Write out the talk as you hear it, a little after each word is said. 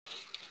We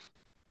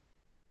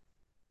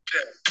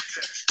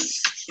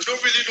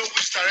don't really know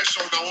which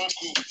direction I want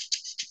to go.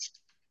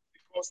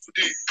 Because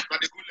today, now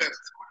they go left,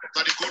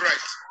 now they go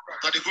right,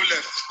 now they go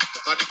left,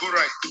 now they go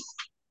right.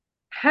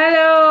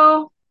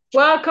 Hello,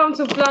 welcome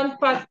to Blunt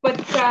Path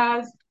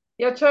Podcast,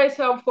 your choice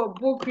hub for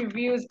book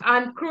reviews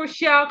and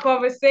crucial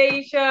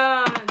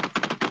conversations.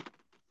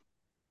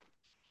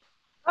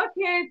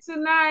 Okay,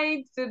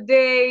 tonight,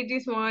 today,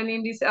 this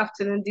morning, this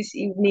afternoon, this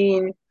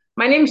evening.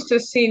 My name is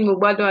Tosin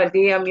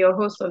Mogbadunade. I'm your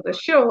host of the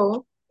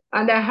show,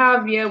 and I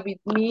have here with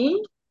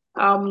me,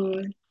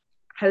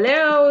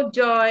 hello,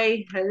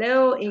 Joy.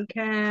 Hello,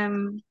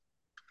 Nkem.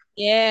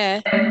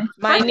 Yeah,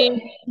 my First, name,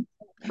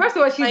 first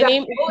of all, she's my an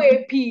name.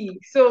 OAP,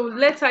 so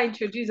let her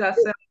introduce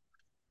herself.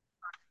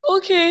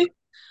 Okay,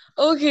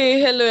 okay.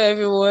 Hello,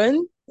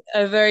 everyone.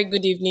 A very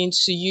good evening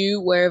to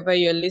you, wherever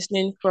you're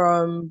listening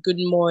from. Good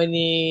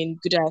morning,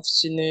 good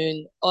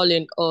afternoon, all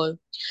in all.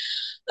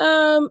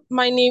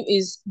 My name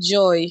is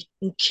Joy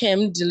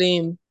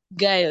Nkemdilim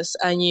Gauis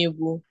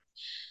Anyaegbu,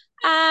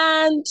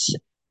 and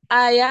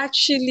I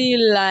actually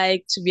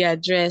like to be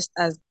addressed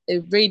as a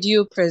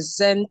radio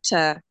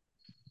presenter.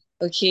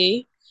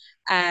 Okay,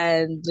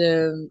 and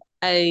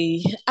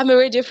I'm a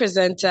radio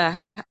presenter.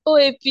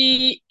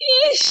 OAP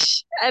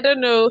ish. I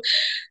don't know.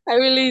 I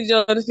really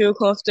don't feel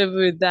comfortable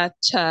with that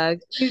tag,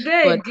 Is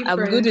there a but I'm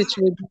good difference? with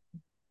radio.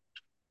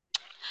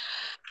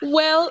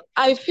 Well,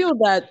 I feel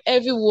that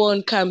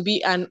everyone can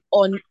be an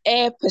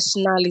on-air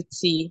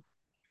personality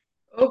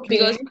Okay.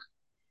 because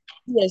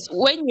yes,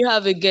 when you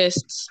have a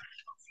guest,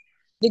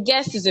 the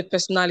guest is a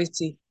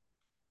personality,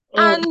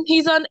 Oh, and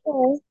he's on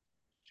air.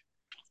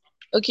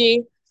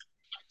 Okay,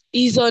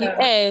 he's on yeah.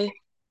 air.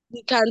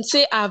 He can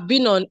say, I've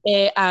been on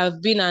air,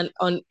 I've been an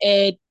on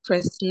air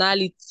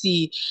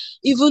personality,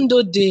 even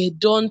though they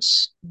don't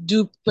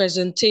do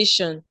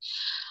presentation.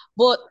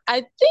 But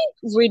I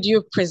think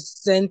radio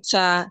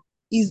presenter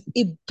is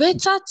a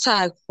better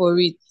tag for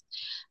it.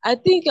 I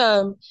think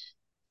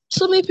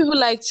so many people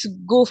like to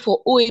go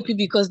for OAP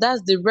because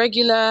that's the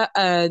regular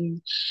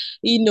and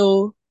you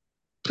know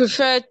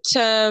preferred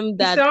term It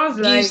that sounds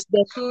like gives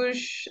them.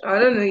 tush. I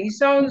don't know. It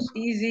sounds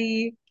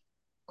easy,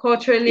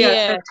 culturally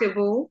Yeah,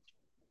 acceptable.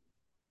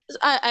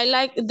 I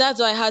like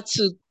that's why I had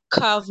to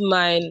carve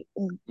mine.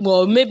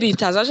 Well, maybe it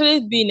has actually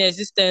been in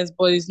existence,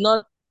 but it's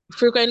not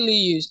frequently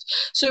used.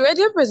 So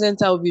radio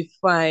presenter will be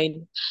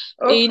fine.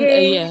 In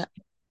Okay. yeah,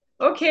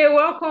 Okay.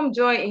 Welcome,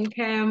 Joy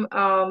Income.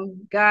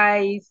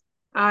 Guys,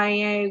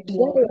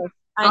 Anyaegbu. yes,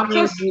 I'm so.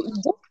 just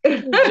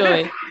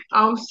joy.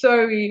 I'm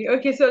sorry.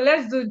 Okay, so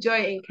let's do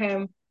Joy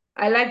Income.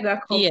 I like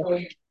that Yeah,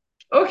 couple.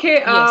 Okay.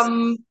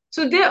 yes.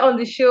 Today on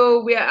the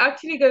show, we are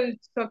actually going to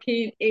be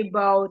talking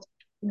about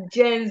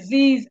Gen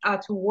Zs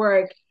at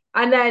work.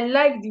 And I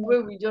like the way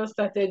we just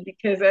started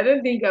because I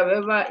don't think I've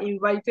ever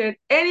invited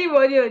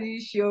anybody on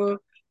this show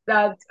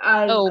that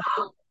has Oh,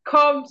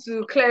 come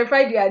to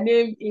clarify their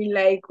name in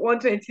like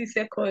 120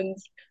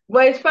 seconds.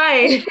 But it's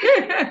fine.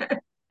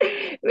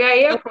 We are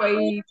here for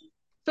it.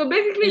 So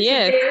basically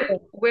yes. today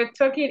we're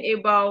talking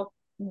about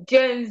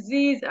Gen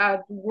Zs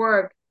at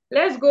work.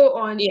 Let's go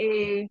on Yeah.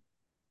 a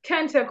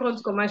 10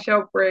 seconds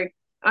commercial break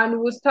and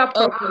we'll start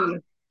Oh, properly.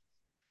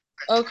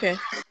 okay.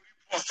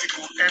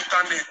 People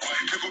enter net,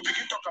 they go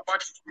begin talk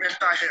about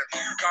mental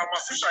health.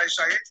 Masu shai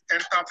shai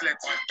enter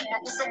plenty.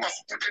 Masu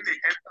masu putting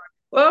enter.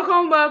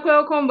 Welcome back,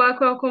 welcome back,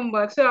 welcome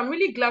back. So I'm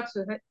really glad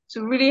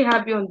to really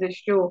have you on the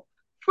show.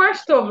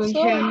 First off, So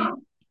Nkem,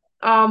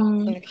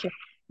 um, okay.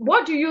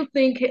 what do you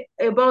think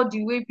about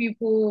the way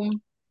people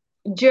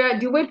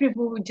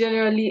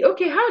generally?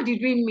 Okay, how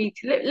did we meet?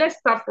 Let's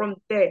start from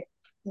there.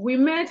 We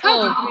met.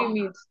 How Oh, did we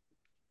meet?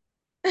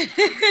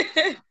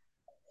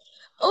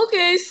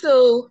 okay.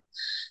 So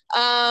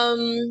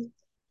um,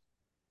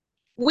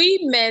 we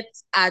met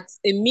at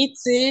a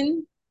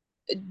meeting,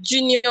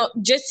 junior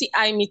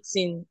JCI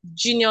meeting,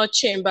 Junior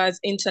Chambers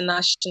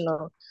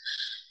International,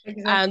 and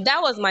Exactly.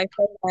 that was my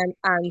first time,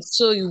 and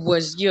so it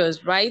was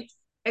yours, right?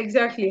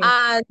 Exactly.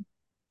 And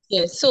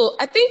yes, so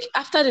I think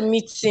after the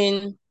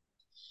meeting,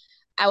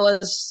 I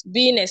was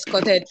being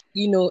escorted,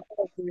 out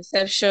of the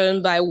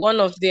reception by one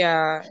of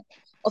their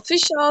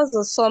officials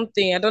or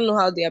something. I don't know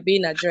how they are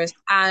being addressed.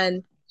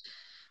 And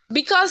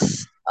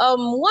because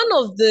one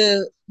of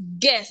the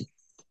guests,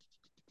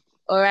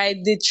 all right,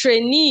 the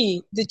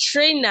trainer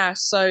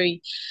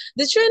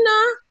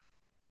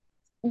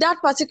that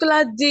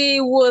particular day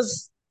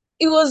was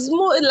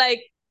more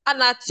like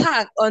an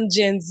attack on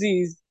Gen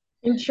Zs.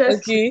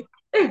 Interesting.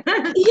 Okay.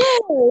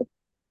 Yeah.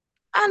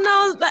 And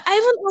I was like, I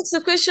even asked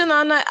the question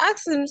and I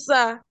asked him,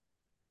 sir,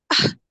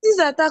 this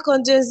attack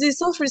on Gen Z,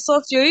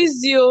 soft, you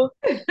easy. Oh.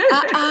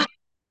 Ah, ah,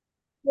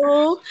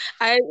 no,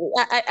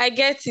 I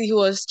get it. He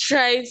was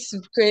trying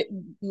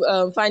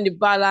to find the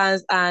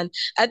balance, and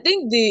I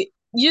think the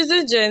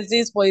using Gen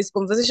Zs for his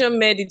conversation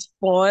made it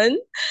fun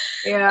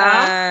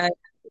Yeah. and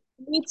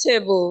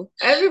relatable.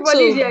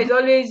 Everybody So there is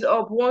always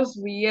up once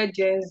we hear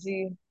Gen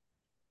Z.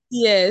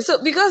 yeah,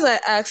 so because I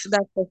asked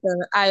that question,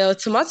 I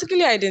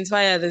automatically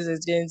identify as a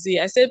Gen Z.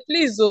 I said,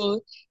 please,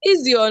 oh,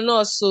 easy or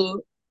not,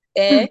 so.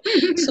 Eh?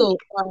 So,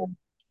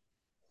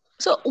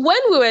 so when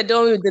we were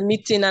done with the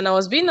meeting and I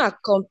was being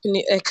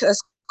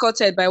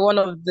escorted by one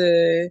of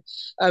the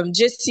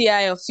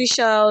JCI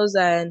officials,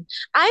 and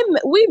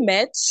we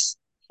met.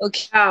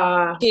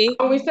 Okay.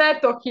 And we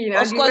started talking,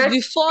 and Of the course, rest.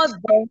 before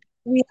then,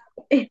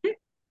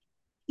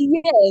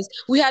 yes,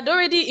 we had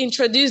already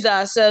introduced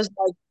ourselves,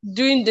 like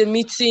during the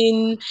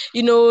meeting,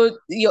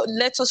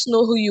 let us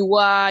know who you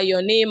are,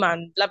 your name,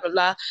 and blah, blah,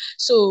 blah.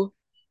 So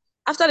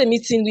after the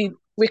meeting,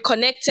 we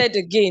connected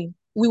again.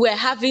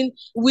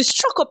 We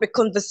struck up a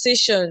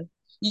conversation,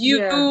 you,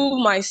 Yeah,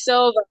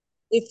 myself,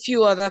 a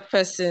few other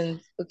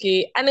persons,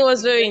 okay? And it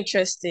was very exactly.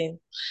 interesting.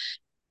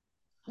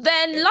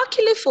 Then,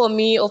 luckily for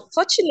me, or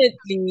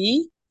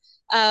fortunately,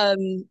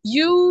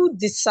 you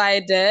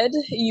decided,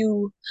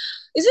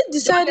 is it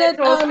Don't let decided,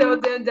 us tell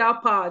them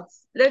that part.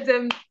 Let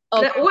them.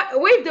 of What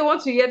if they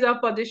want to hear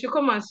that part? They should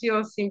come and see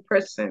us in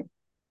person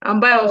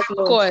and buy Of us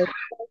lunch. course.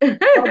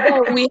 But then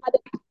we had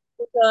a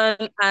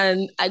discussion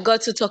and I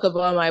got to talk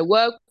about my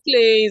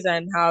workplace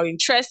and how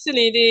interesting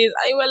it is.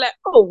 And you were like,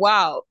 oh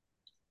wow,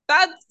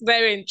 that's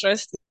very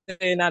interesting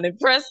and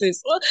impressive.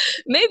 So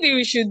maybe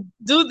we should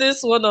do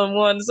this one on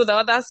one so that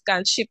others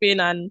can chip in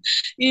and,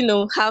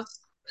 have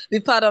be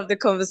part of the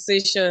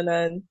conversation,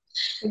 and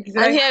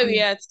here we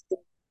Exactly. are.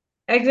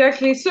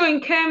 Exactly. So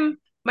in Chem,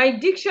 my Mm,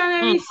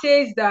 dictionary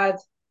says that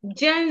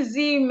Gen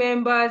Z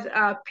members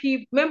are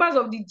members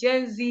of the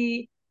Gen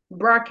Z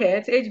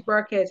age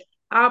bracket,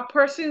 are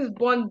persons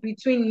born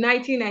between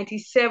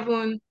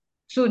 1997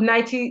 to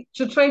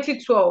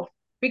 2012.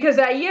 Because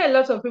I hear a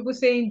lot of people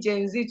saying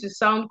Gen Z to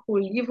sound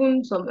cool,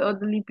 even some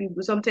elderly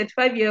people, some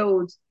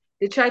 35-year-olds,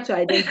 they try to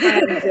identify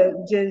as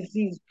Gen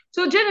Zs.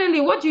 So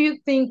generally, what do you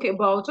think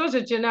about, what's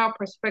your general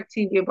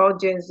perspective about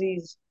Gen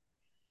Zs?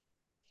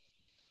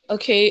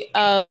 Okay,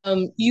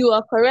 you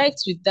are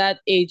correct with that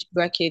age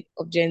bracket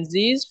of Gen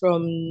Zs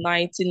from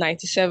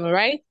 1997,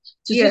 right?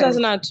 To Yes,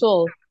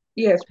 2012.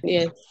 yes,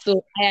 please. Yes,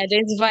 so I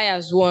identify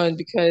as one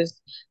because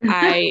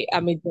I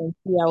am a Gen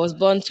Z. I was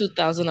born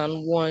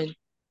 2001.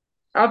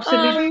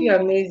 Absolutely Um,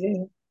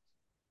 amazing.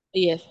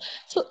 yes.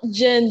 So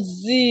Gen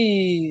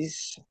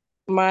Zs,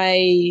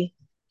 my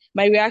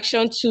my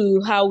reaction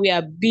to how we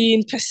are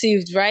being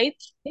perceived, right?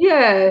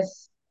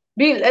 Yes.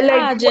 Gen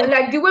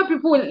Like the way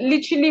people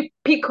literally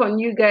pick on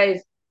you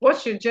guys.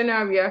 What's your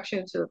general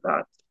reaction to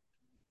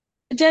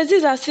Gen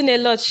Zs have seen a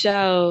lot,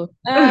 shall.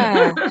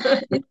 that?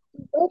 It's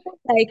almost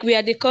like we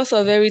are the cause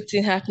of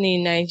everything happening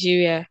in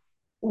Nigeria.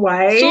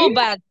 Why? So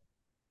bad.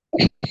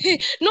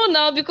 No,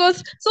 now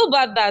because so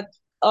bad that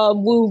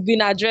we've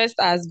been addressed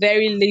as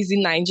very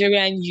lazy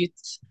Nigerian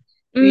youth.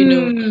 You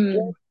know,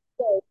 Mm,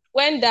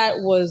 when that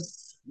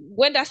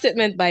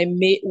statement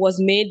was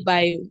made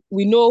by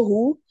we know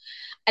who.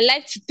 I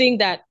like to think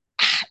that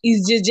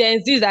it's the Gen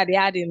Zs that they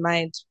had in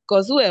mind.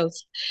 Because who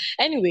else?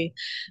 Anyway,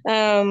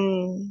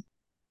 um,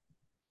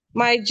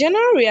 my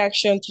general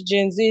reaction to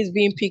Gen Z is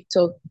being picked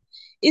up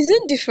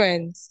isn't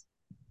different.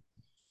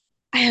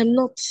 I am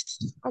not.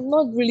 I'm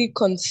not really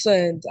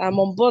concerned. I'm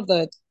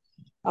unbothered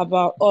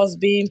about us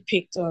being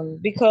picked on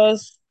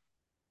because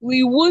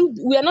we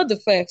are not the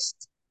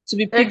first to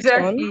be picked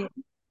on, exactly.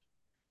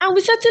 and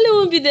we certainly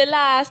won't be the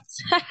last.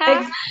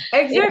 Ex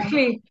Yeah,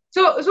 exactly.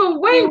 So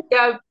we,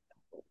 when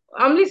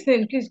I'm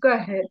listening, please go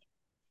ahead.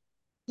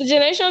 the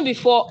generation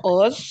before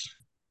us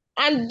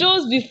and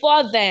those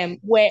before them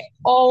were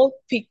all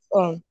picked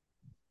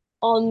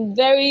on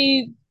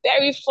very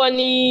very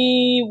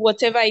funny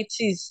whatever it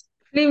is.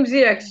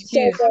 Flimsy So,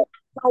 excuse.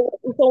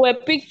 we're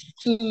picked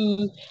to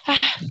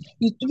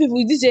you people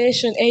with this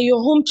generation and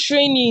your home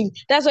training.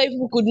 That's why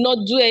people could not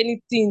do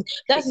anything.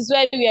 That is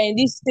why we are in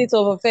this state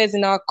of affairs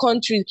in our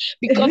country.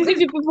 Because if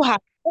you people have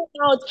gone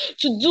out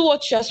to do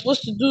what you are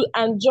supposed to do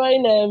and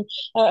join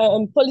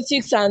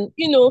politics, and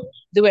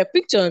they were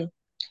picked on.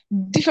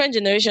 Different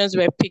generations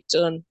were picked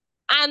on,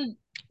 and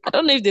I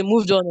don't know if they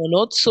moved on or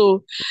not.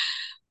 So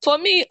for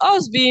me,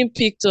 us being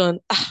picked on,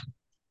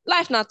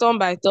 life not turn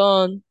by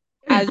turn.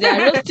 As they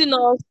are roasting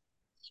us,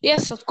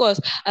 yes, of course.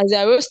 As they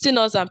are roasting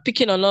us and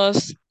picking on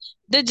us,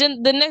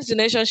 the next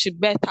generation should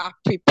better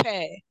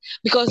prepare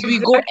because we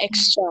go Exactly.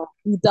 extra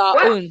with our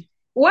Why own.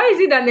 why is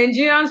it that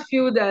Nigerians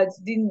feel that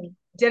the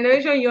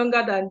generation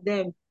younger than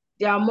them,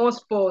 they are more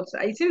sports?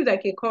 It seems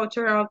like a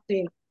cultural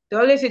thing. They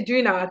always say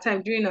during our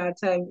time, during our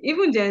time.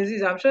 Even Gen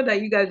Zs, I'm sure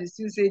that you guys will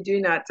still say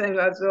during our time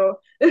as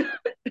well.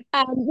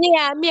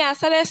 Yeah, me, I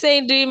started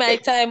saying during my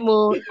time,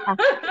 oh,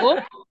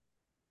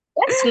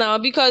 yes, now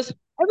because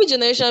every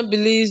generation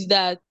believes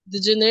that the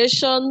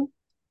generation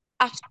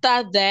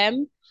after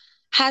them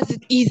has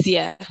it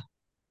easier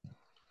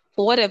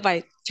for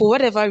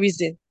whatever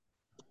reason.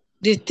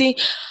 They think,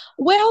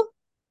 well,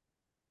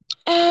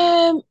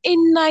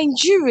 in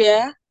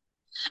Nigeria,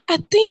 I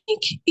think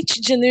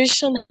each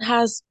generation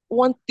has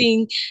one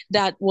thing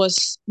that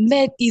was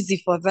made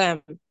easy for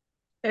them.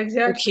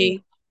 Exactly.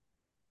 Okay.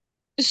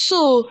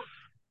 So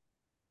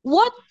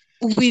what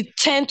we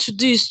tend to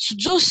do is to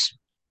just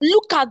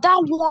look at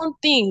that one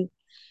thing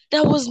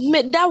that was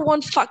made, that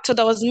one factor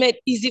that was made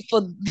easy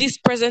for this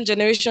present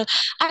generation,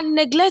 and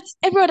neglect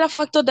every other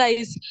factor that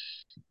is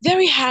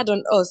very hard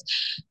on us.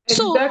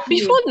 So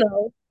Exactly.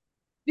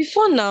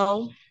 before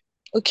now,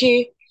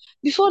 okay,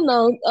 before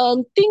now,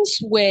 things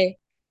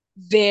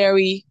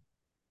very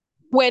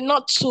were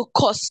not so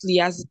costly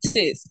as it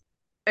is,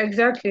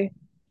 Exactly.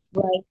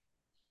 right?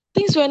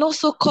 Things were not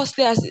so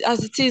costly as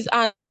it is,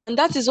 and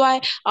that is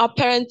why our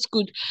parents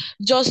could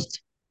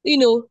just, you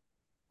know,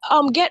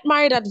 get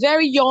married at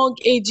very young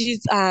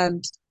ages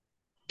and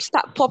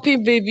start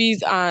popping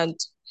babies, and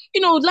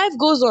life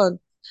goes on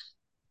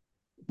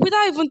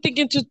without even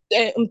thinking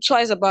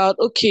twice about,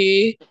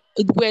 okay,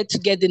 where to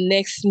get the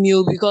next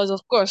meal, because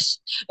of course,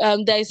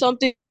 there is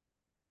something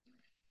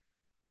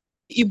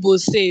Igbo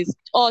says,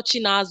 "Oh,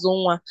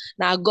 Chinazonwa,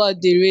 now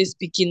God the raise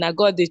speaking, now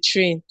God the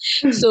train."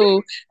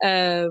 So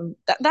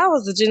that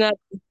was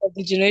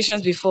the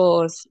generations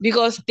before us,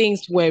 because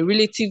things were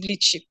relatively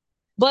cheap.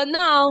 But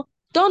now,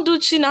 don't do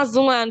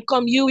Chinazonwa and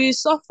come, you will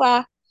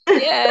suffer.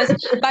 Yes,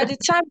 by the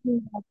time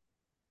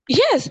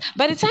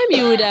by the time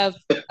you would have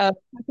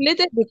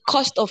calculated the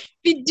cost of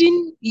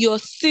feeding your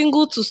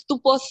single to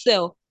stupor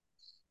cell,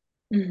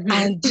 Mhm.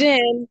 and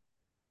then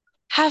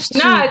have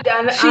Now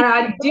to feed.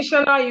 an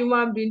additional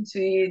human being to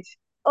it.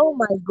 Oh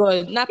my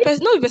God. Now,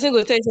 no person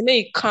go tell you, say, "May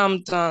you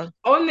calm down."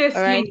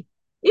 All right. Honestly,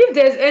 if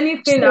there's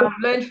anything So, I've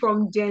learned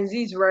from Gen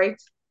Z's, right,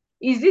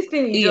 is this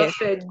thing you yes, just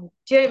said.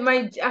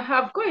 I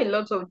have got a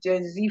lot of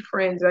Gen Z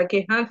friends, like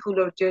a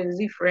handful of Gen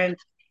Z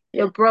friends.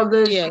 Your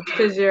brothers, yes,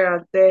 sisters here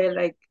out there,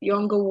 like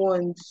younger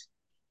ones,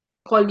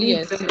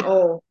 colleagues yes, and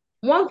all.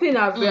 One thing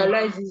I've mm,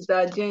 realized is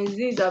that Gen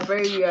Zs are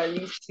very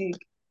realistic.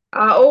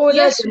 Our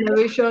older yes,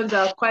 generations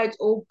are quite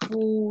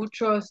open,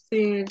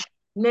 trusting.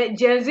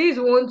 Gen Zs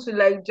want to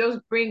like just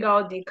bring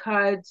out the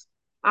cards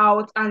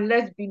out and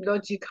let's be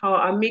logical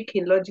and make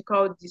a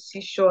logical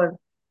decision.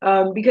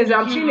 Because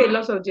I'm mm-hmm, seeing a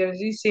lot of Gen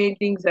Z saying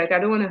things like, I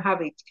don't want to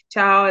have a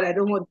child, I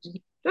don't want to.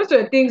 Those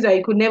are things that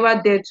you could never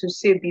dare to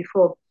say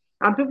before.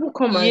 And people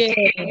come and yeah,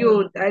 say,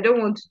 yo, I don't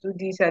want to do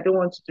this, I don't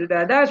want to do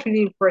that. That's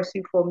really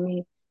impressive for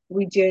me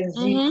with Gen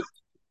Z. mm-hmm.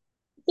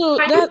 So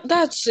Can you,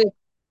 that's it.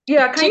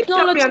 yeah, can you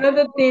tell me Technology,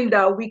 another thing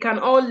that we can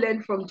all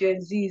learn from Gen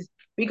Zs?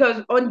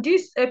 Because on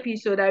this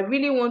episode, I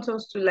really want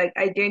us to like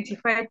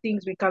identify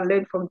things we can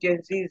learn from Gen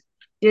Zs.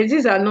 Gen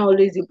Zs are not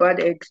always the bad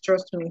eggs,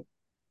 trust me.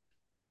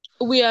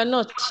 we are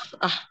not.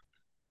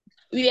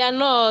 We are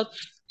not.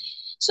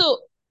 So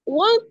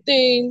one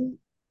thing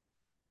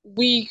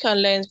we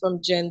can learn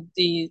from Gen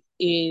Z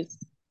is,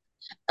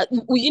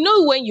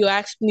 when you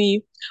asked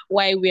me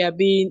why we are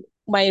being,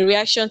 my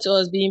reaction to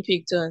us being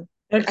picked on,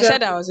 I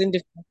said I Exactly. was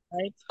indifferent,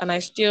 right? And I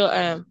still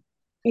am.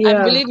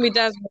 And Yeah. believe me,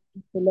 that's what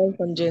we need to learn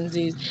from Gen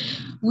Zs.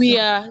 We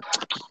are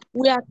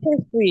we are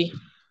carefree.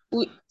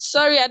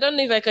 Sorry, I don't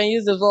know if I can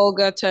use the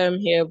vulgar term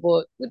here,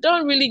 but we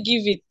don't really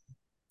give it,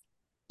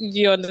 if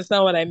you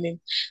understand what I mean.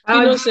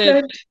 I Pino said,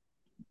 understand.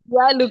 "Do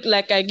I look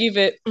like I give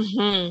it?"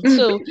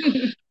 So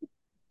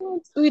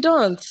we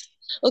don't.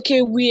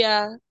 Okay, we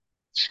have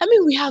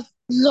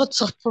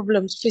lots of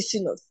problems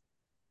facing us.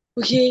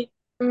 Okay,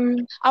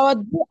 Mm, our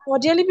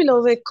dearly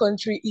beloved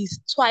country is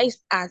it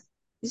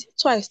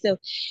twice now?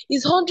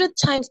 Is 100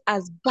 times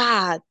as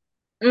bad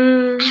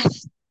mm.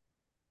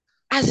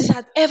 as it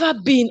has ever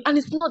been, and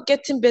it's not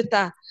getting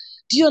better.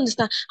 Do you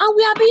understand? And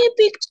we are being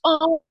picked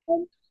on.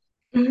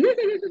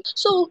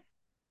 So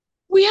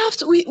we've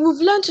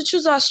learned to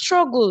choose our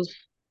struggles.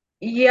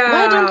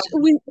 Why Yeah.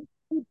 we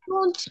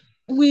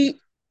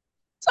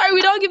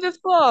don't give a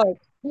fuck.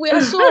 We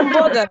are so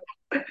unbothered.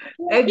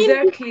 We are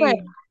Exactly.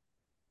 indifferent.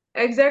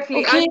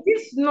 Exactly. Okay? And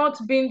this not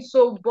being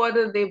so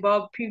bothered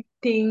about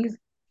things,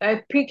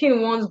 like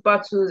picking one's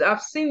battles.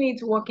 I've seen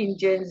it work in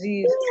Gen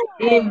Zs,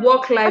 in And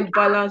work-life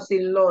balance a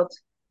lot.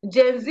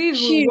 Gen Zs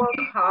will huge. work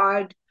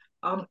hard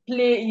and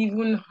play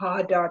even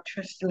harder,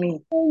 trust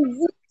me.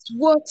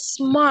 Work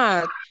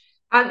smart.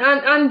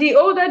 And the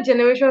older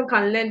generation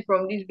can learn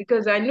from this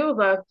because I know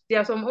that there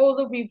are some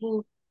older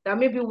people that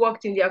maybe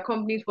worked in their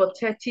companies for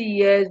 30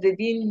 years, they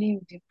didn't leave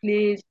the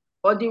place,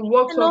 or they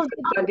worked I so love fast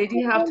the that they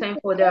didn't have time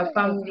for their yeah.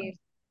 families.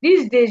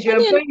 These days, you're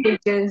And employing a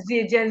Gen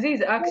Z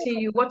is asking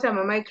you, what time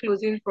am I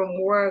closing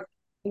from work?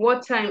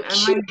 What time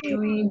am I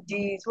doing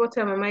this? What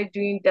time am I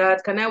doing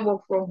that? Can I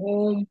work from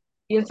home?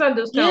 You understand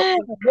those kind of yeah,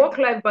 things.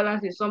 Work-life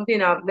balance is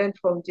something I've learned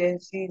from Gen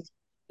Zs.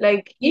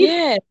 Like if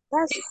yeah,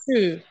 that's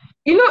true.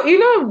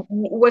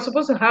 we're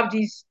supposed to have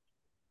this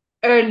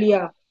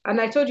earlier, and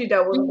I told you that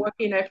I was Mm,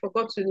 working. I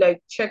forgot to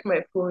like check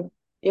my phone.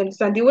 You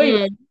understand the way you were?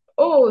 mm,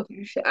 Oh,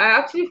 I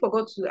actually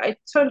forgot to. I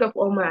turned off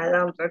all my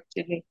alarms.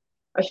 Actually,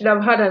 I should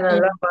have had an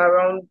alarm mm,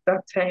 around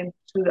that time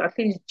to at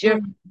least Jeff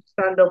mm.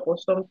 stand up or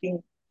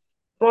something.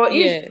 But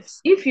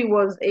Yes. if he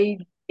was a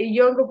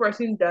younger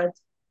person that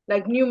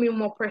like knew me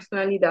more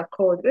personally that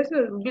called, this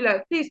would be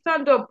like, please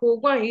stand up, go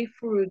and eat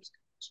fruit,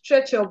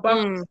 stretch your back,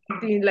 Mm. or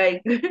something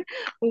like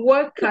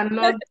work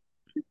cannot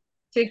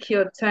take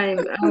your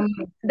time.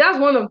 That's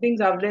one of the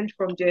things I've learned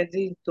from Gen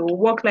Z to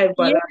work-life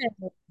balance.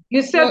 Yeah.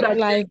 You said Work that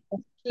life. Gen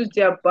Z choose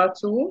their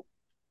battle.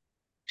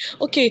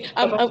 Okay,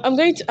 I'm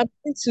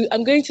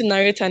going to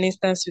narrate an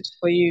instance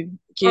for you.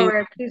 All Okay,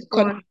 right, please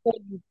go on.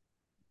 connected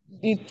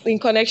in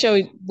connection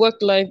with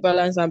work-life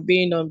balance and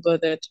being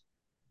unbothered.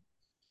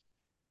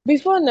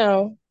 Before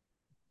now,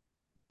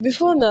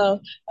 before now,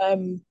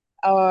 um,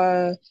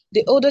 our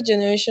the older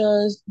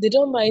generations they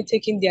don't mind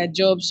taking their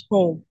jobs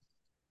home.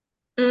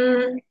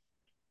 Mm,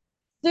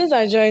 Since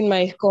I joined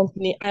my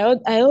company, I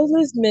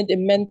always made a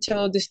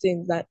mental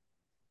distinction that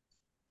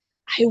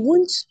I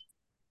won't,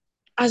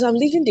 as I'm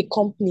leaving the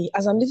company,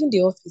 as I'm leaving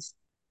the office,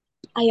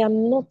 I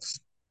am not,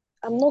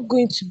 I'm not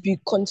going to be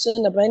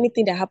concerned about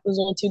anything that happens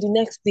until the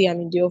next day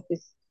I'm in the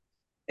office.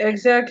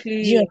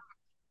 Do you exactly.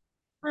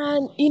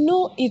 And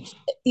it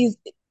is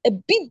a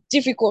bit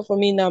difficult for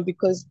me now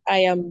because I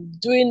am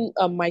doing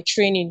my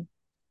training.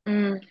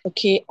 Mm,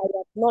 Okay, I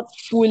am not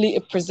fully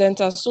a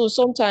presenter, so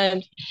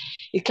sometimes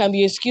it can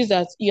be excused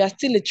that you are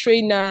still a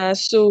trainer,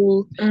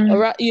 so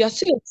mm, you are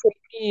still a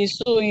trainee,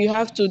 so you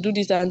have to do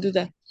this and do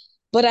that.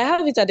 But I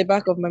have it at the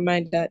back of my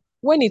mind that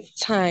when it's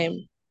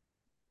time,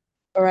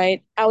 all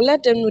right, I'll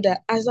let them know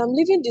that as I'm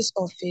leaving this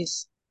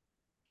office,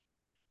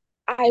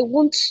 I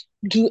won't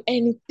do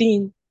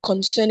anything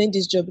concerning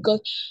this job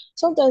because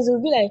sometimes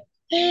they'll be like,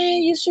 hey,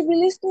 you should be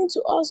listening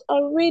to us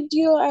on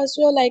radio as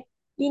well, like,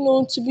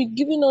 to be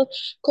giving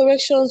us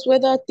corrections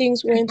whether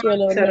things went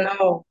well or to not.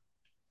 know.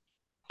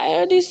 I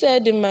already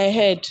said in my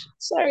head,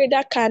 sorry,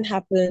 that can't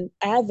happen.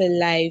 I have a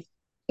life.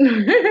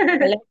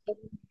 I like to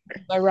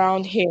live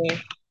around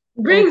here.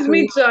 Brings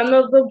me Okay. to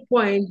another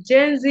point.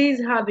 Gen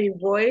Zs have a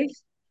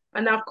voice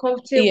and are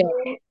Yeah.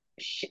 comfortable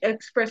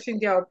expressing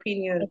their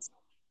opinions.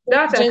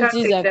 That I Gen can't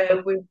Zs take are that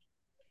away.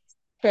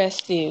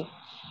 expressive.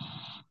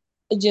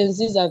 Gen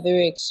Zs are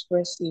very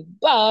expressive.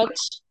 But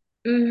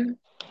Mm,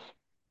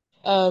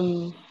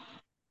 um,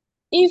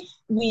 if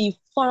we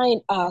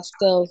find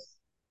ourselves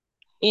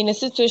in a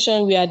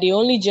situation where the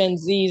only Gen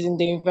Zs in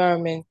the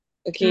environment,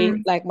 okay,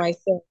 mm, like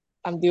myself,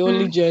 I'm the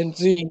only mm, Gen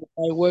Z in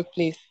my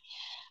workplace.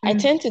 I mm,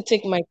 tend to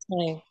take my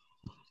time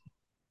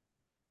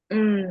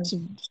mm,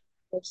 to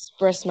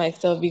express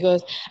myself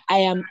because I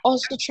am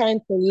also trying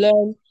to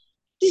learn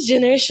these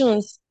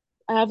generations.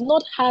 I have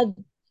not had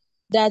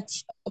that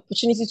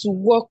opportunity to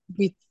work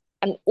with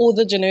an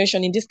older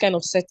generation in this kind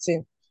of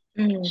setting.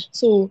 mm.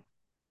 So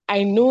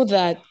I know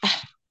that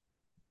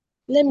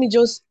let me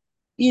just,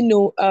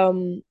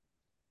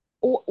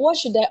 what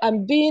should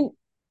I'm being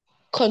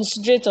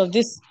considerate of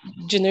this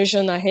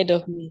generation ahead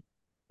of me.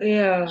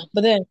 Yeah.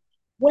 But then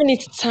when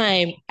it's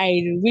time,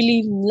 I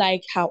really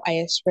like how I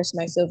express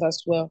myself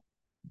as well.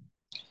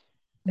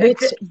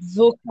 Both Ex-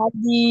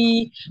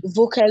 vocally,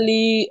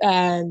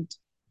 and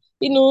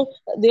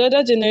the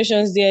other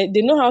generations they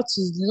know how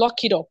to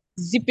lock it up,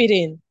 zip it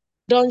in,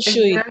 don't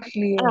show it.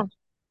 exactly. Ah,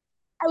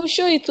 I will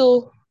show it.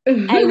 Oh,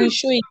 I will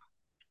show it.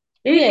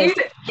 You, Yes.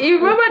 you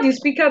remember the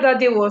speaker that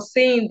day was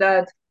saying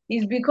that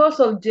it's because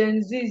of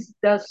Gen Zs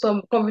that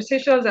some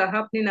conversations are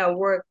happening at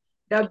work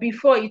that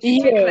before it would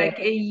take Yeah. like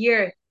a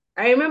year.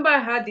 I remember I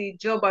had a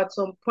job at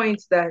some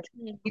point that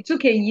it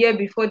took a year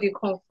before they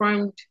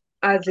confirmed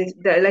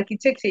like it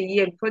takes a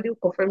year before they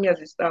confirm me as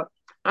a staff.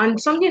 And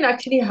something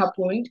actually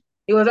happened.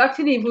 It was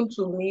actually even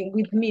to me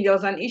with me. There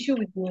was an issue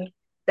with me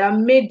that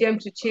made them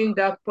to change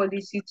that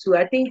policy to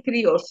I think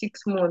 3 or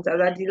 6 months, as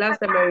at the last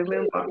time I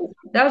remember.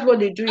 That's what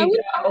they do I in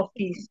wouldn't their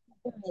office.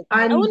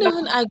 I And wouldn't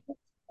even agree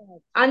with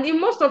that. and in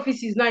most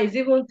offices now it's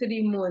even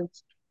 3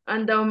 months.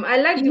 And I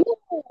like the way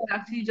Yeah, they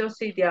actually just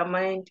say their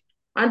mind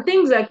and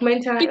things like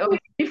mental health. because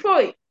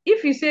Before,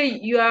 if you say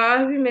you are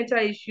having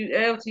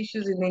health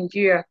issues in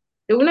Nigeria,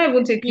 they will not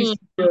even take you hmm,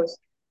 serious.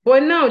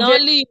 But now,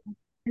 not only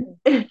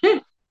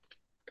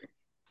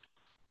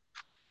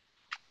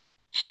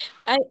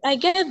I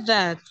get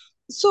that.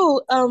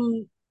 So what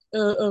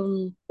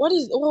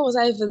was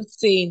I even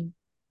saying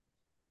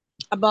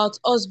about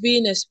us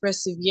being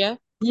expressive? Yeah,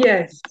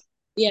 yes,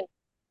 yeah.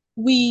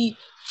 We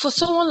For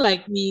someone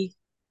like me,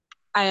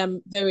 I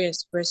am very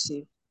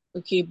expressive.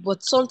 Okay,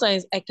 but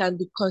sometimes I can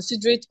be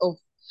considerate of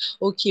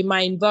okay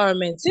my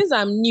environment. Since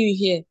I'm new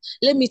here,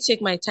 let me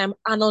take my time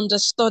and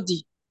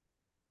understudy.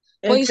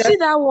 But you see exactly.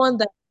 that one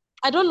that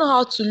I don't know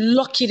how to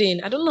lock it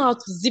in. I don't know how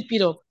to zip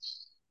it up,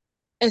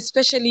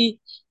 especially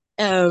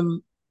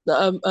um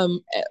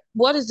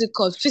what is it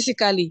called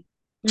physically.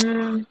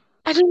 Mm,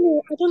 I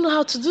don't know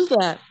how to do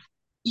that.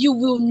 You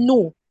will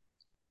know.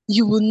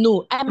 You will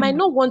know. I might mm.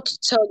 not want to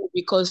tell you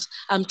because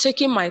I'm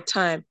taking my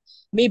time.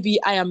 Maybe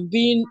I am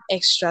being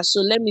extra,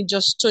 so let me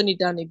just tone it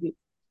down a bit.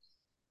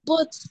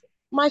 But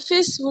my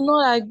face will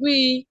not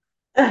agree.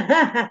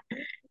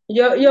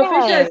 Your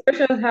facial Yeah.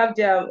 expressions have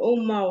their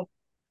own mouth.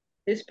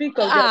 They speak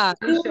of their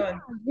It will position.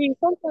 not agree.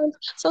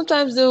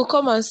 Sometimes they will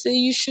come and say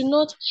you should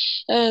not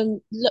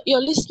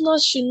your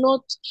listeners should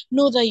not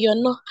know that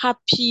you're not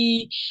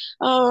happy.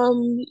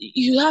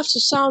 You have to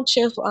sound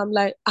cheerful. I'm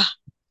like,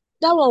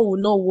 that one will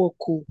not work.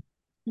 Oh.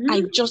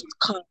 I Mhm. just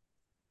can't.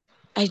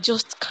 I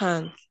just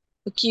can't.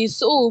 Okay,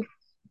 so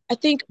I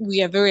think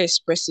we are very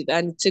expressive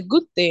and it's a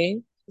good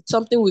thing. It's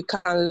something we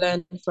can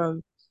learn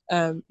from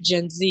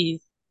Gen Z.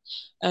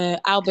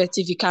 Albert,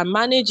 if you can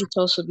manage it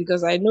also,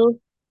 because I know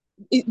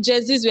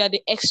Gen Zs, we are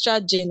the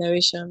extra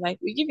generation. Like,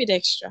 we give it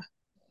extra.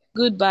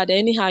 Good, bad,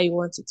 anyhow you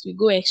want it. We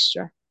go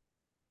extra.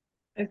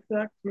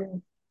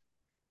 Exactly.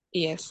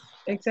 Yes.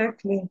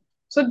 Exactly.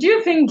 So do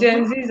you think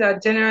Mm-hmm. Gen Zs are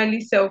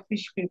generally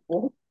selfish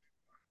people?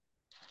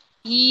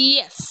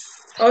 Yes.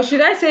 Or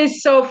should I say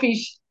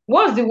selfish?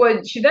 What's the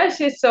word? Should I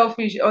say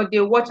selfish or they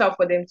watch out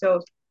for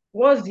themselves?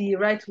 What's the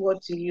right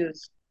word to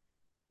use?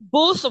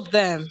 Both of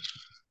them.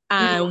 Mm,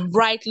 And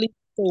rightly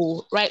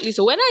so. Rightly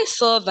so. When I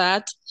saw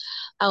that,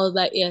 I was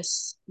like,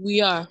 yes,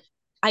 we are.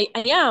 I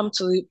am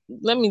to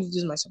let me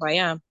use myself. I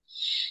am.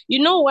 You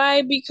know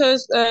why?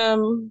 Because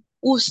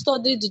we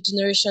studied the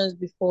generations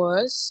before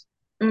us,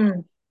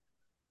 mm.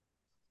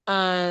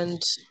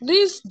 and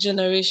these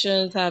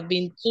generations have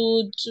been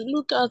told to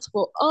look out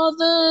for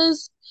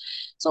others.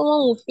 Someone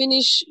will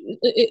finish.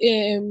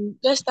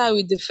 Let's start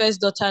with the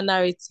first daughter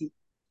narrative.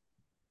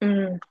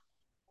 Mm.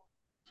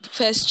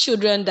 First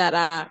children that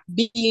are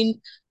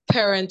being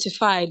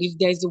parentified, if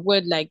there's a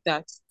word like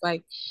that.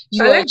 Like, I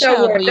you are a like that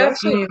child, word. but you're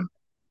That's also new.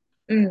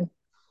 Mm.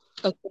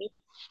 okay.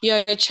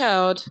 You're a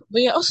child,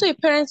 but you're also a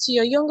parent to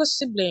your younger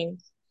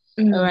siblings.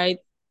 All Mm. right.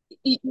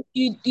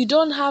 You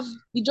don't have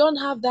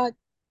that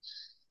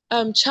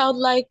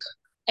childlike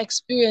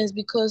experience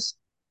because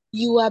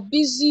you are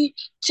busy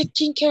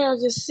taking care of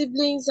your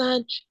siblings,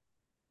 and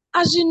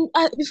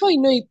before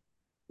you know it,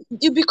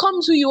 you become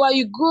who you are,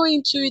 you grow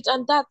into it,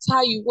 and that's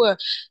how you were.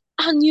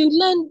 And you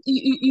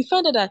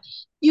find out that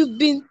you've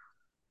been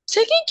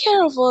taking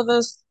care of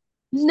others,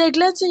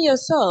 neglecting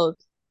yourself.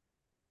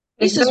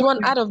 This is one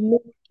Exactly. out of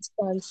many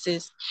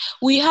instances.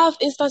 We have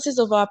instances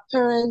of our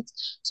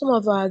parents, some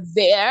of our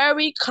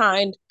very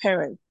kind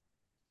parents,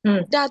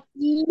 Mm. that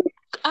look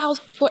out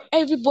for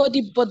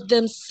everybody but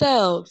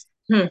themselves.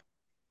 Mm.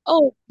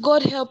 Oh,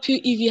 God help you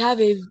if you have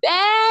a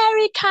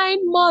very kind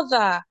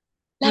mother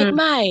like Mm.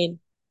 mine,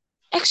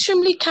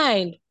 extremely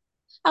kind.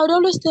 I would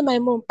always tell my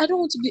mom, I don't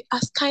want to be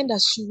as kind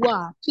as you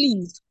are,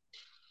 please.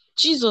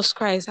 Jesus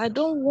Christ, I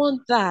don't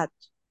want that.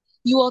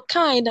 You are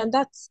kind, and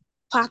that's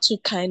far too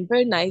kind,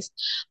 very nice.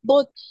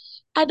 But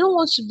I don't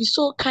want to be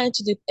so kind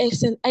to the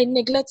extent I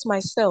neglect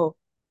myself.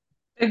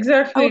 I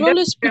Exactly. would That's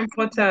always very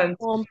put, important.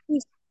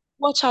 please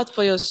watch out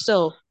for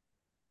yourself.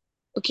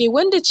 Okay,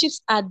 when the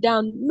chips are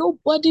down,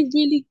 nobody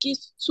really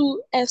gives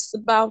two F's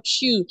about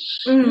you.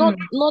 Mm.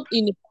 Not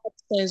in a bad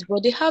sense,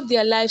 but they have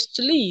their lives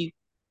to live.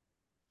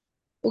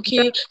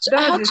 Okay, so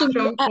I That's had a to.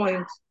 strong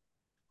point.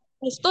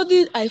 I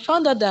studied. I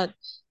found out that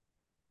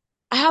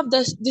I have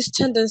this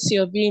tendency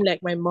of being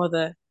like my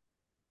mother.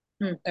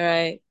 Mm. All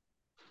right,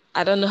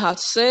 I don't know how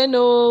to say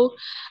no.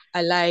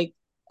 I like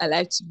I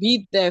like to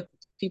be there for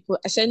people.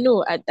 I said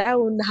no, that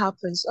won't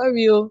happen.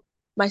 Sorry, oh,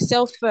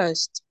 myself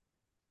first.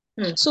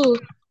 Mm. So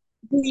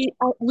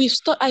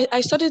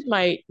I studied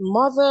my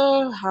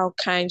mother, how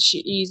kind she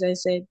is. I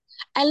said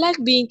I like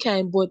being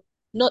kind, but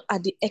not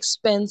at the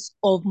expense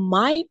of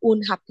my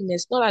own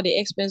happiness, not at the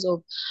expense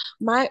of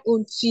my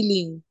own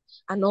feeling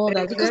and all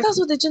that, because that's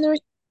Exactly. what the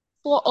generation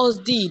before us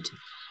did.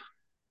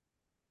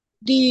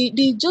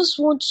 They just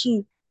want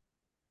to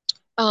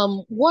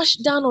wash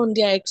down on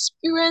their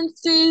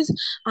experiences,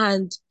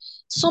 and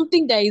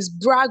something that is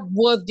brag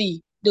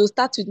worthy, they'll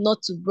start with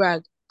not to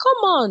brag. Come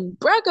on,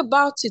 brag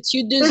about it.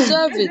 You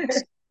deserve it.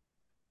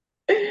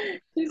 She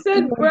You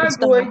said brag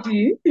understand?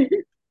 worthy.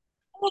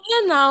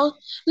 Okay, now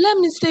let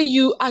me say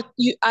you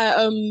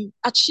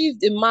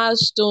achieved a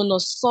milestone or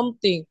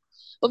something,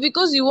 but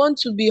because you want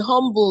to be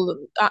humble,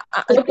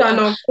 Quote and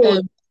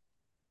unquote.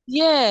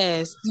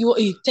 yes,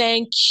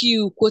 thank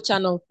you, quote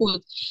and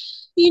unquote.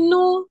 You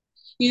know,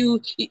 the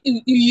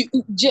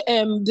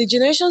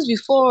generations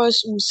before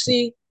us will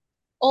say,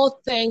 all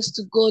thanks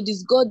to God,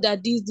 is God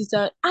that did this,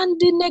 and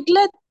they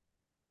neglect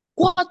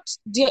what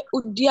their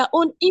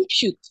own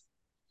input.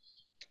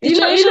 The You know, you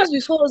know, generations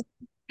before us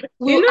you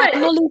will know,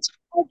 acknowledge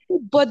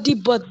everybody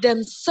but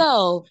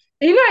themselves.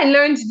 I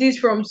learned this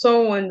from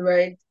someone,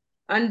 right?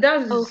 And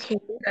that is Okay,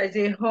 as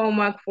a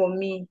hallmark for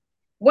me.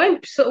 When I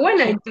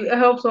okay. do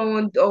help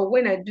someone or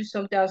when I do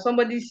something and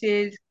somebody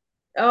says,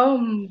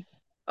 um,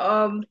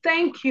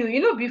 thank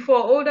you. Before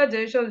older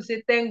generation would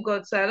say thank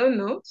God. So I don't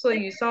know. So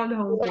you sound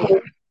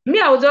humble. Me,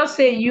 I would just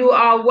say you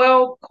are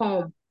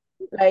welcome.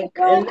 Like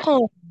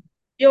Welcome.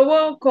 you're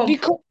welcome.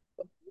 Because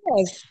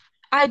yes,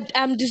 I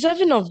am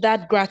deserving of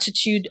that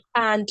gratitude,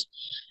 and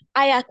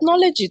I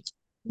acknowledge it.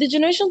 The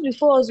generations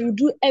before us will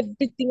do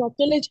everything,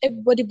 acknowledge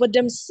everybody but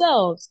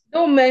themselves.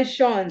 Don't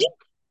mention.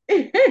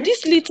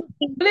 This little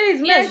thing,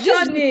 Please yes,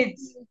 mention it.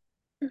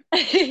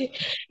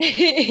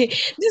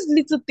 these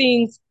little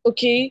things,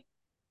 okay,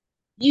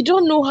 you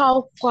don't know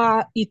how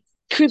far it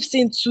creeps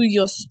into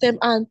your system,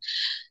 and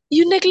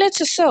you neglect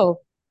yourself.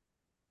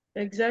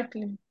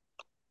 Exactly.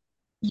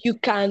 You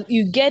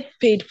get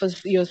paid for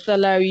your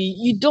salary,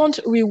 you don't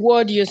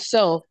reward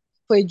yourself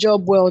for a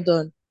job well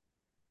done.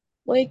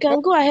 Well, you can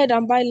go ahead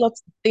and buy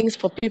lots of things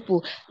for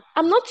people.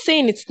 I'm not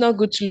saying it's not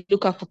good to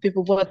look out for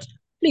people, but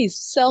please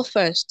sell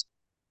first.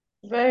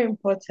 Very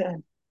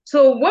important.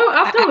 So, well,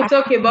 I, after we I,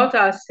 talk about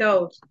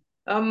ourselves,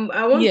 Yes.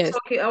 I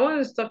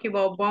want to talk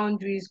about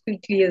boundaries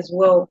quickly as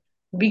well,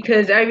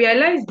 because I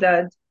realized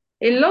that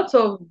a lot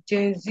of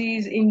Gen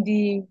Zs in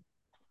the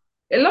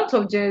a lot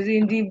of Gen Z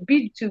in the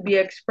bid to be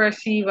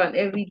expressive and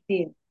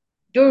everything,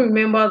 don't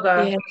remember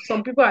that Yeah.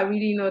 some people are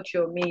really not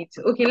your mates.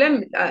 Okay, let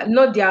me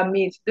not their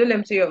mates. Don't let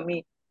me say your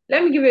mate.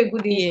 Let me give you a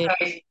good Yeah.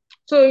 insight.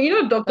 So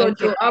Dr. Okay.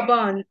 Joe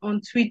Abba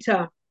on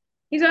Twitter.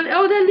 He's an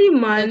elderly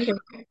man. Okay.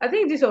 I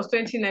think this was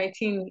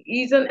 2019.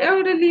 He's an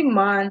elderly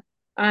man,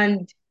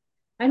 and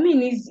I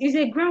mean, he's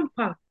a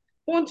grandpa.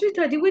 On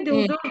Twitter, the way they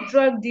would Mm, just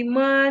drag the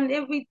man,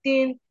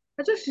 everything,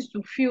 I just used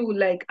to feel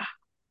like,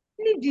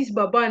 leave this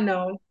Baba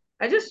now.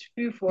 I just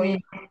feel for him.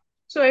 mm,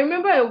 So I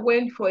remember I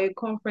went for a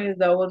conference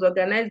that was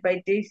organized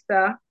by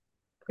Daystar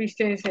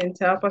Christian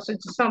Center, Pastor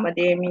Sam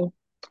Adeyemi.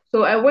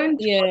 So I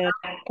went for yeah.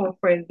 that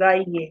conference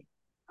that year,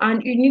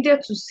 and you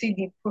needed to see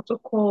the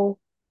protocol.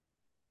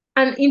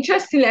 And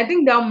interestingly, I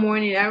think that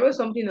morning I wrote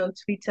something on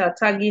Twitter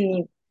tagging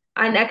him,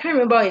 and I can't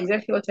remember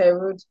exactly what I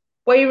wrote,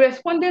 but he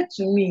responded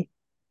to me.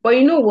 But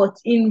you know what?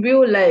 In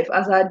real life,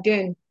 as I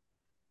then,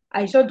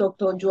 I saw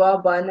Dr.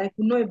 Joaba and I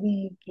could not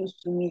even move close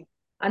to me.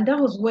 And that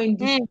was when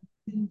this Mm,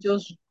 thing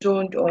just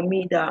dawned on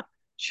me that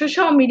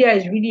social media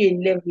is really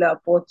a leveler,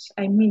 but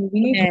I mean,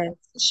 yeah.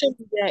 Social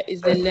media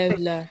is a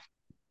leveler.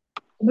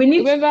 we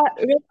need to Remember,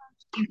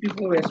 give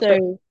people respect.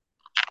 sorry.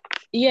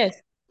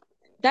 Yes,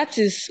 that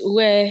is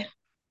where,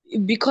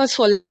 because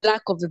for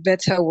lack of a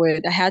better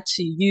word, I had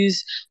to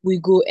use we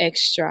go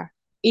extra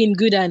in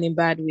good and in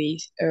bad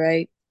ways. All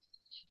right.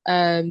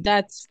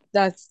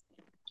 That's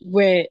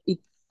where it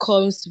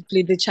comes to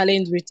play the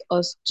challenge with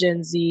us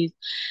Gen Zs.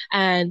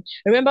 And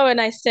remember when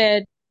I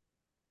said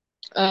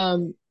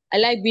I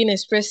like being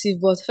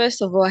expressive, but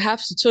first of all, I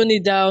have to tone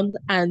it down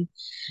and,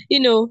 you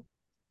know,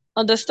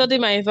 understudy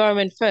my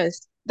environment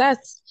first.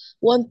 That's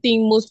one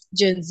thing most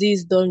Gen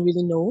Zs don't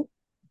really know.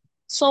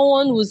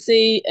 Someone will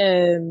say,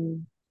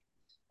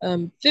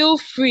 feel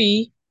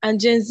free, and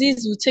Gen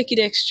Zs will take it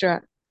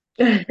extra.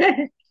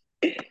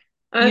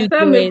 And You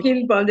start get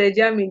making pounded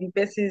jam in the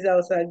person's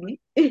house, Abi.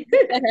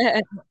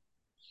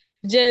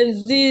 Gen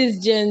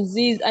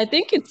Zs. I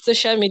think it's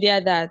social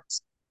media that,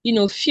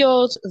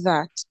 fuels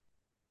that,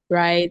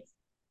 right?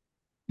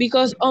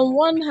 Because on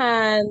one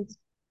hand,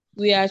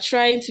 we are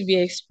trying to be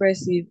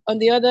expressive. On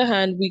the other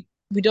hand, we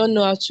don't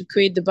know how to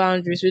create the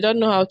boundaries. We don't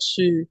know how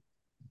to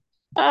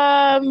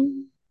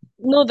um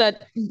know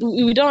that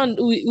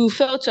we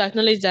fail to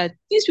acknowledge that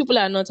these people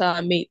are not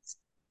our mates.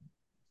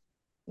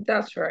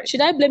 That's right.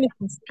 Should I blame it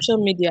on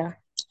social media?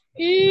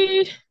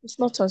 It's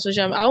not on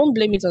social. I won't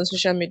blame it on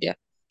social media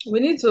We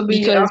need to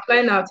be because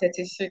applying our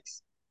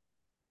 36.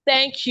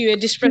 thank you. A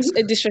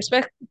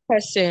disrespectful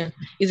person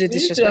is a We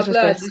need to disrespectful apply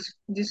our person.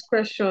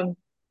 discretion.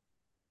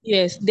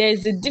 Yes, there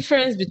is a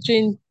difference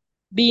between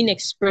being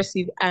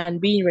expressive and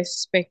being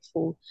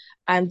respectful,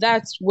 and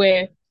that's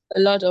where a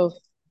lot of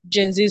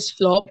Gen Z's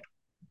flop.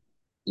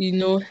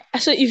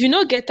 So if you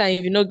not get that,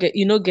 if you not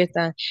get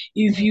that,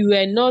 if you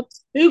are not,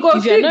 You go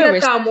if you are still not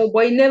get them,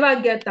 but you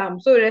never get them.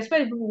 So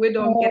respect people who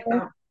don't get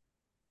them.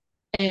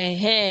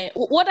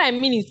 what I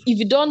mean is, if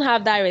you don't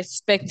have that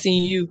respect in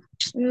you,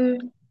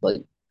 Mm. but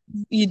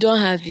you don't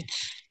have it.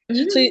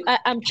 So Mm.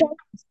 I'm trying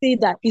to say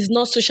that it's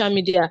not social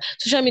media.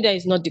 Social media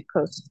is not the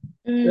cause,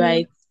 Mm.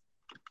 right?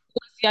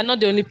 You are not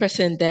the only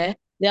person there.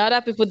 There are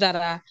other people that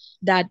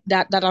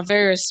are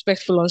very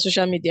respectful on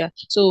social media.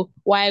 So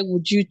why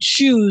would you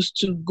choose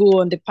to go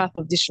on the path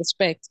of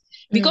disrespect?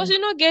 Because Mm. you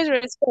don't get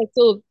respect.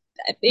 So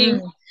I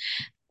think Mm.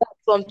 that's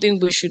something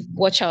we should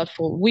watch out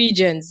for. We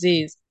Gen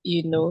Zs,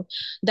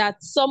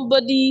 that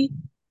somebody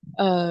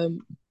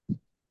um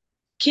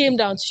came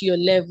down to your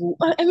level.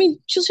 I mean,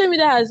 social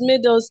media has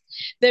made us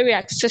very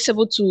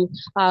accessible to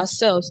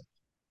ourselves.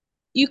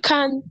 You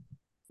can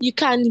you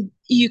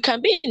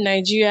can be in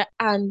Nigeria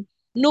and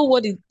know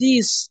what it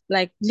is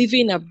like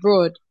living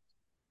abroad.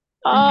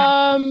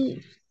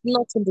 Mm.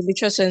 Not in the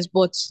literal sense,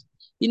 but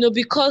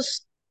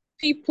because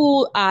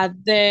people are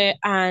there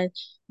and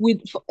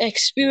with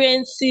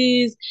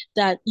experiences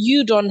that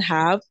you don't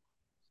have,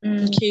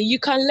 Mm. okay, you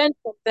can learn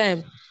from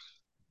them.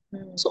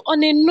 Mm. So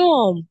on a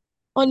norm,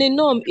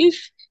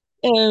 if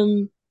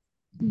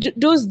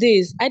those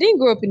days I didn't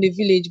grow up in the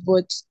village,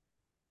 but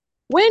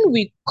when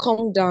we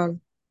come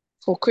down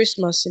for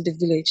Christmas in the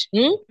village,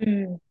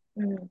 Mm.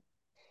 Mm.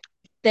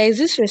 there is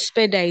this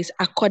respect that is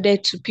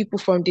accorded to people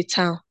from the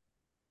town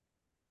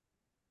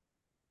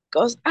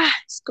because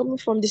it's coming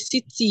from the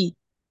city.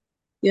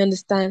 You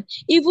understand?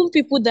 Even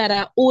people that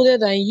are older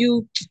than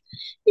you,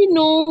 you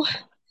know,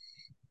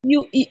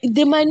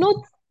 they might not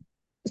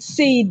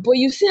say it, but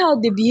you see how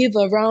they behave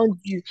around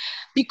you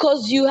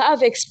because you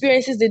have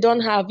experiences they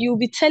don't have. You'll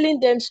be telling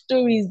them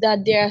stories that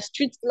there are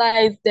street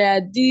life, there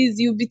are these.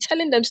 You'll be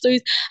telling them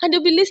stories, and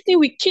they'll be listening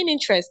with keen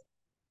interest,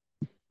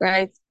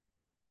 right?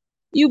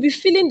 You'll be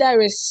feeling that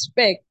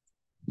respect,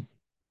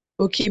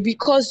 okay,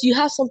 because you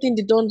have something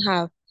they don't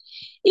have.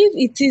 If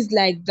it is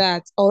like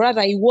that, or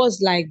rather it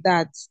was like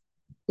that,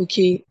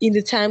 okay, in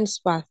the times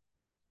past,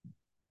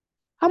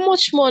 how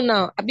much more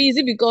now? I mean, is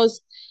it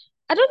because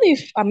I don't know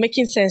if I'm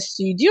making sense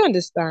to you. Do you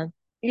understand?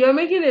 You're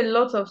making a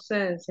lot of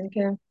sense,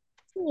 okay?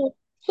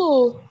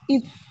 So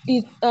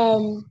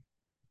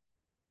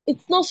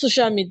it's not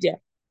social media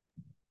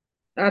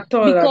At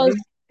all, because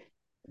Abby.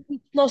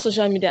 it's not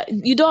social media.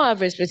 You don't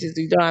have respect.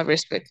 You don't have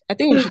respect. I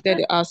think we should tell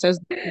ourselves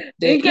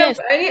there. Nkem, Yes.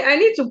 I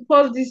need to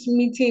pause this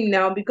meeting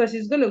now because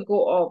it's going to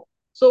go up.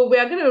 So we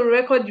are going to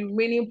record the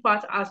remaining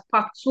part as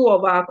part two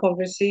of our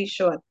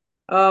conversation.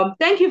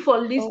 Thank you for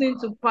Oh, listening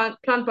to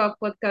Plan Park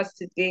Podcast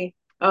today.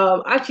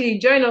 Actually,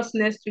 join us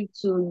next week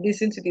to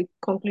listen to the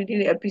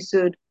concluding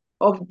episode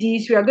of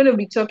this. We are going to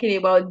be talking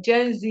about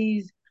Gen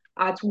Zs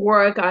at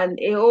work and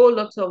a whole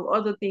lot of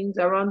other things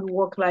around the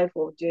work life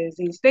of Gen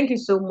Zs. Thank you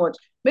so much.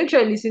 Make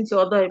sure you listen to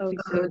other okay.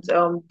 episodes.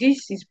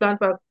 This is Plan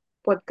Park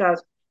Podcast,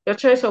 your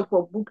choice of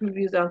for book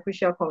reviews and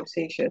crucial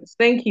conversations.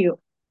 Thank you.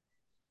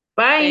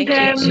 Bye,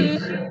 Thank you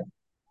Nkem. too.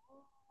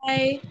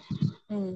 Bye. Hmm.